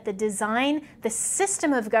look at the design, the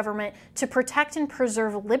system of government to protect and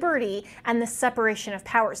preserve liberty and the separation of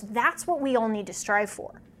powers. That's what we all need to strive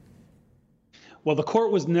for. Well, the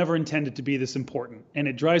court was never intended to be this important, and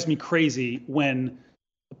it drives me crazy when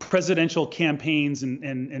presidential campaigns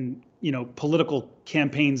and political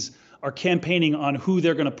campaigns are campaigning on who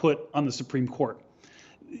they're going to put on the Supreme Court.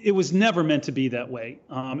 It was never meant to be that way.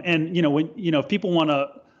 If people want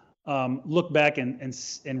to look back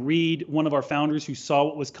and read one of our founders who saw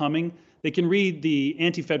what was coming, they can read the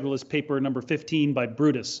Anti-Federalist paper number 15 by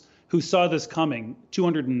Brutus, who saw this coming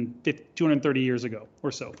 230 years ago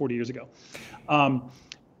or so, 40 years ago. Go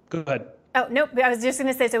ahead. Oh, no, I was just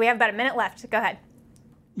going to say, so we have about a minute left. Go ahead.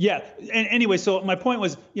 Yeah. And anyway, so my point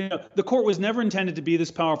was, the court was never intended to be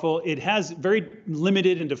this powerful. It has very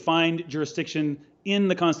limited and defined jurisdiction in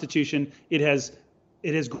the Constitution. It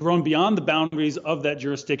has grown beyond the boundaries of that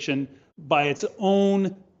jurisdiction by its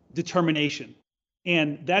own determination.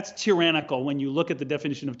 And that's tyrannical when you look at the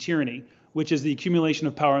definition of tyranny, which is the accumulation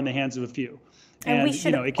of power in the hands of a few. And we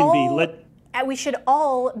should we should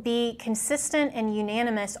all be consistent and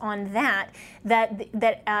unanimous on that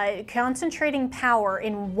concentrating power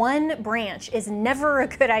in one branch is never a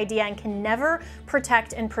good idea and can never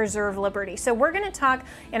protect and preserve liberty. So we're going to talk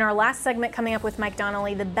in our last segment coming up with Mike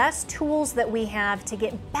Donnelly, the best tools that we have to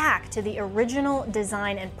get back to the original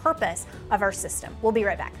design and purpose of our system. We'll be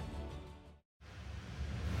right back.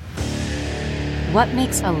 What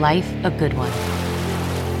makes a life a good one?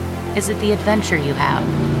 Is it the adventure you have?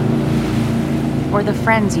 Or the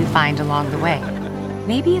friends you find along the way?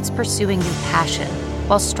 Maybe it's pursuing your passion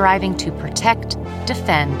while striving to protect,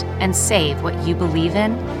 defend, and save what you believe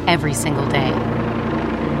in every single day.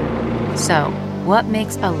 So, what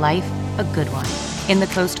makes a life a good one? In the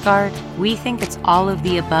Coast Guard, we think it's all of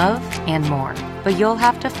the above and more, but you'll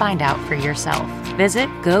have to find out for yourself. Visit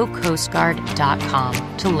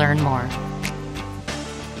gocoastguard.com to learn more.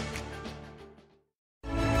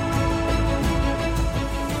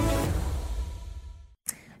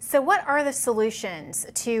 So what are the solutions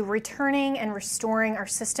to returning and restoring our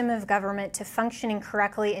system of government to functioning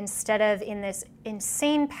correctly instead of in this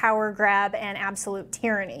insane power grab and absolute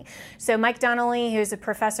tyranny? So Mike Donnelly, who's a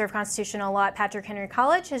professor of constitutional law at Patrick Henry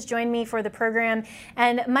College, has joined me for the program.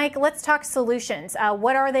 And Mike, let's talk solutions.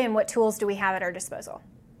 What are they and what tools do we have at our disposal?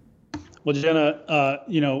 Well, Jenna,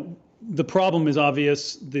 the problem is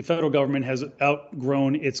obvious. The federal government has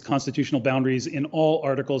outgrown its constitutional boundaries in all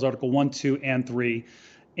articles, Article 1, 2, and 3.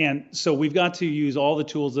 And so we've got to use all the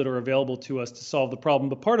tools that are available to us to solve the problem.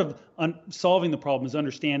 But part of solving the problem is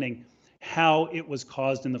understanding how it was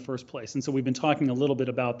caused in the first place. And so we've been talking a little bit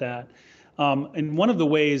about that. And one of the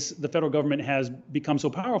ways the federal government has become so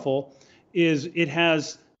powerful is it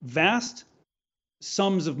has vast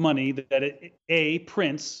sums of money that it, A,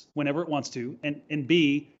 prints whenever it wants to, and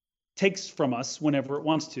B, takes from us whenever it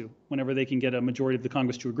wants to, whenever they can get a majority of the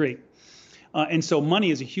Congress to agree. And so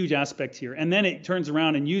money is a huge aspect here. And then it turns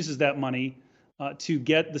around and uses that money to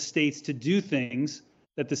get the states to do things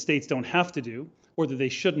that the states don't have to do or that they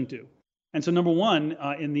shouldn't do. And so number one,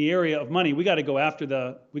 in the area of money, we got to go after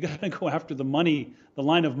the money, the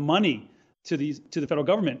line of money to the federal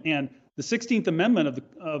government. And the 16th Amendment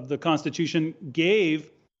of the Constitution gave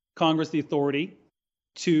Congress the authority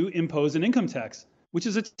to impose an income tax, which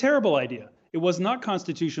is a terrible idea. It was not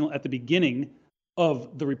constitutional at the beginning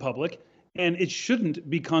of the Republic. And it shouldn't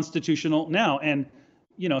be constitutional now. And,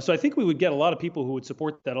 so I think we would get a lot of people who would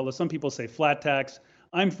support that, although some people say flat tax.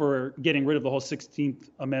 I'm for getting rid of the whole 16th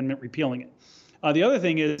Amendment, repealing it. The other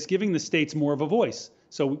thing is giving the states more of a voice.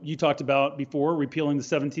 So you talked about before repealing the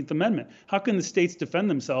 17th Amendment. How can the states defend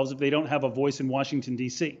themselves if they don't have a voice in Washington,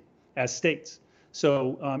 D.C. as states?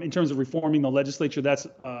 So in terms of reforming the legislature, that's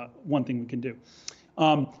one thing we can do.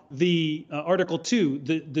 The Article 2,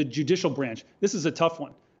 the judicial branch, this is a tough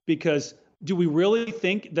one, because do we really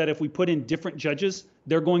think that if we put in different judges,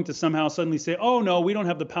 they're going to somehow suddenly say, oh, no, we don't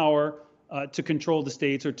have the power to control the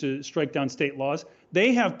states or to strike down state laws?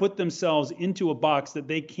 They have put themselves into a box that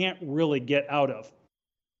they can't really get out of.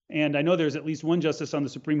 And I know there's at least one justice on the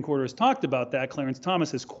Supreme Court who has talked about that. Clarence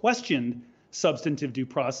Thomas has questioned substantive due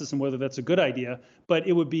process and whether that's a good idea. But I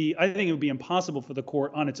think it would be impossible for the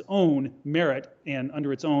court on its own merit and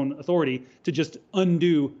under its own authority to just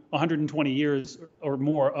undo 120 years or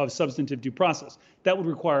more of substantive due process. That would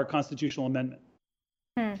require a constitutional amendment.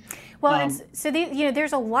 Well,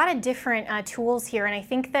 there's a lot of different tools here, and I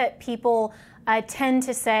think that people tend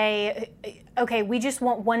to say, okay, we just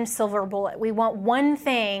want one silver bullet. We want one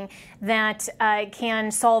thing that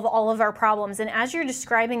can solve all of our problems. And as you're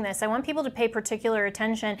describing this, I want people to pay particular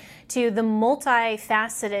attention to the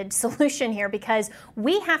multifaceted solution here, because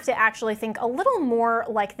we have to actually think a little more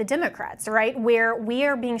like the Democrats, right? Where we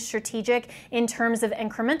are being strategic in terms of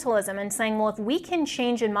incrementalism and saying, well, if we can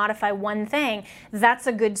change and modify one thing, that's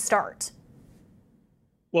a good start.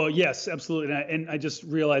 Well, yes, absolutely. And I just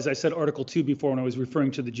realized I said Article 2 before when I was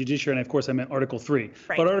referring to the judiciary, and of course I meant Article 3.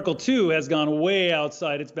 Right. But Article 2 has gone way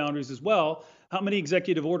outside its boundaries as well. How many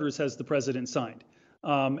executive orders has the president signed?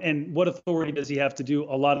 And what authority does he have to do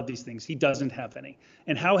a lot of these things? He doesn't have any.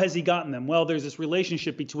 And how has he gotten them? Well, there's this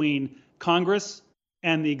relationship between Congress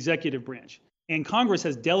and the executive branch. And Congress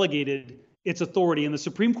has delegated its authority, and the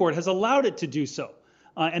Supreme Court has allowed it to do so.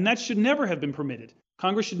 And that should never have been permitted.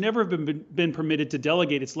 Congress should never have been permitted to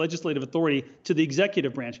delegate its legislative authority to the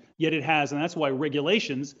executive branch, yet it has. And that's why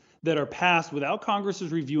regulations that are passed without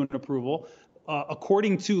Congress's review and approval,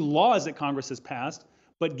 according to laws that Congress has passed,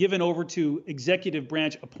 but given over to executive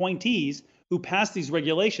branch appointees who pass these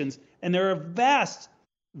regulations. And there are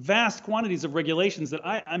vast quantities of regulations that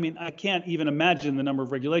I can't even imagine the number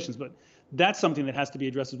of regulations, but that's something that has to be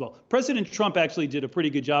addressed as well. President Trump actually did a pretty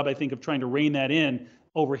good job, I think, of trying to rein that in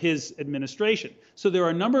over his administration. So there are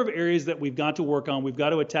a number of areas that we've got to work on. We've got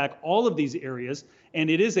to attack all of these areas, and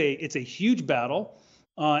it's a huge battle.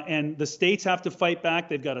 And the states have to fight back.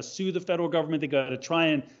 They've got to sue the federal government. They've got to try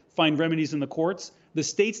and find remedies in the courts. The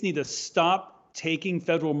states need to stop taking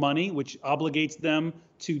federal money, which obligates them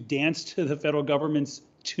to dance to the federal government's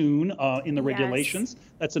tune in the regulations. Yes.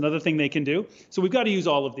 That's another thing they can do. So we've got to use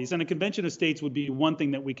all of these. And a convention of states would be one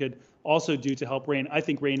thing that we could also do to help rein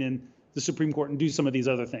in the Supreme Court and do some of these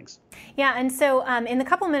other things. Yeah, and so in the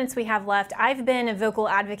couple minutes we have left, I've been a vocal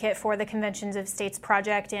advocate for the Conventions of States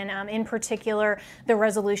project, and in particular, the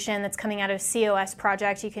resolution that's coming out of COS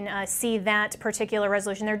project. You can see that particular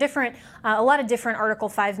resolution. There are a lot of different Article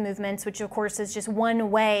 5 movements, which of course is just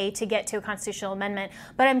one way to get to a constitutional amendment.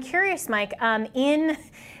 But I'm curious, Mike, in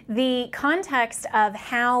the context of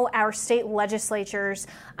how our state legislatures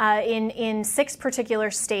in 6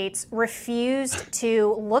 particular states refused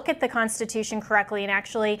to look at the Constitution correctly and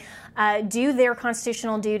actually do their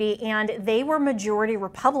constitutional duty, and they were majority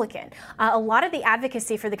Republican. A lot of the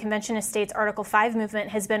advocacy for the Convention of States Article 5 movement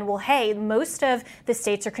has been, well, hey, most of the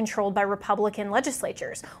states are controlled by Republican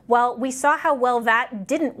legislatures. Well, we saw how well that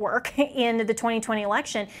didn't work in the 2020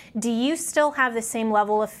 election. Do you still have the same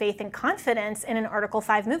level of faith and confidence in an Article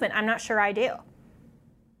 5 movement? I'm not sure I do.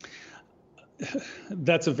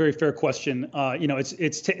 That's a very fair question.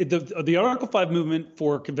 The Article 5 movement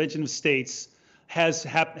for Convention of States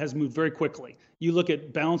has moved very quickly. You look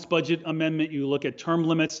at balanced budget amendment, you look at term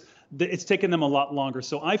limits, it's taken them a lot longer.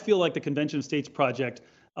 So I feel like the Convention of States project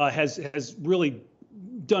has really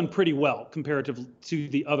done pretty well comparative to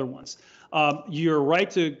the other ones. You're right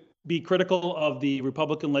to be critical of the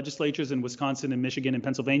Republican legislatures in Wisconsin and Michigan and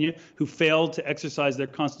Pennsylvania who failed to exercise their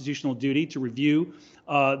constitutional duty to review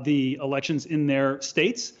the elections in their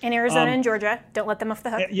states. And Arizona and Georgia, don't let them off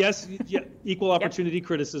the hook. Yes, equal opportunity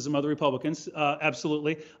criticism of the Republicans,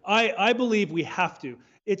 absolutely. I believe we have to.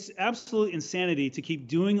 It's absolute insanity to keep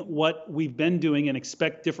doing what we've been doing and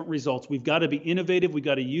expect different results. We've got to be innovative. We've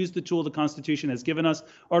got to use the tool the Constitution has given us,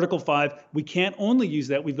 Article 5. We can't only use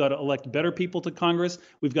that. We've got to elect better people to Congress.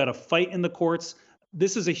 We've got to fight in the courts.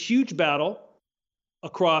 This is a huge battle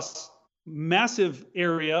across massive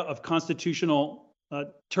area of constitutional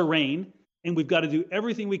terrain, and we've got to do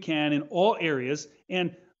everything we can in all areas.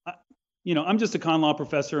 And, I'm just a con law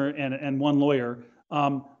professor and one lawyer.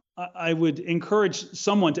 I would encourage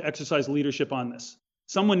someone to exercise leadership on this.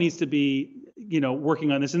 Someone needs to be,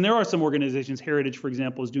 working on this. And there are some organizations, Heritage, for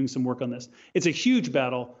example, is doing some work on this. It's a huge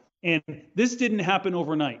battle. And this didn't happen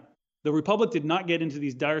overnight. The Republic did not get into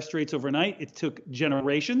these dire straits overnight. It took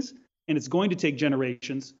generations, and it's going to take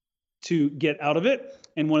generations to get out of it.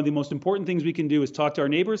 And one of the most important things we can do is talk to our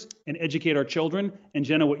neighbors and educate our children. And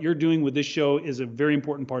Jenna, what you're doing with this show is a very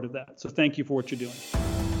important part of that. So thank you for what you're doing.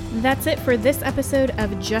 That's it for this episode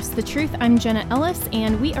of Just the Truth. I'm Jenna Ellis,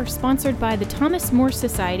 and we are sponsored by the Thomas More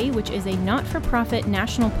Society, which is a not-for-profit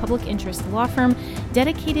national public interest law firm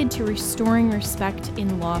dedicated to restoring respect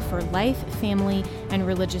in law for life, family, and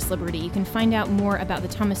religious liberty. You can find out more about the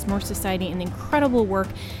Thomas More Society and the incredible work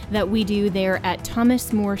that we do there at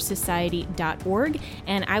thomasmoresociety.org.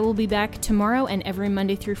 And I will be back tomorrow and every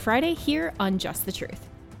Monday through Friday here on Just the Truth.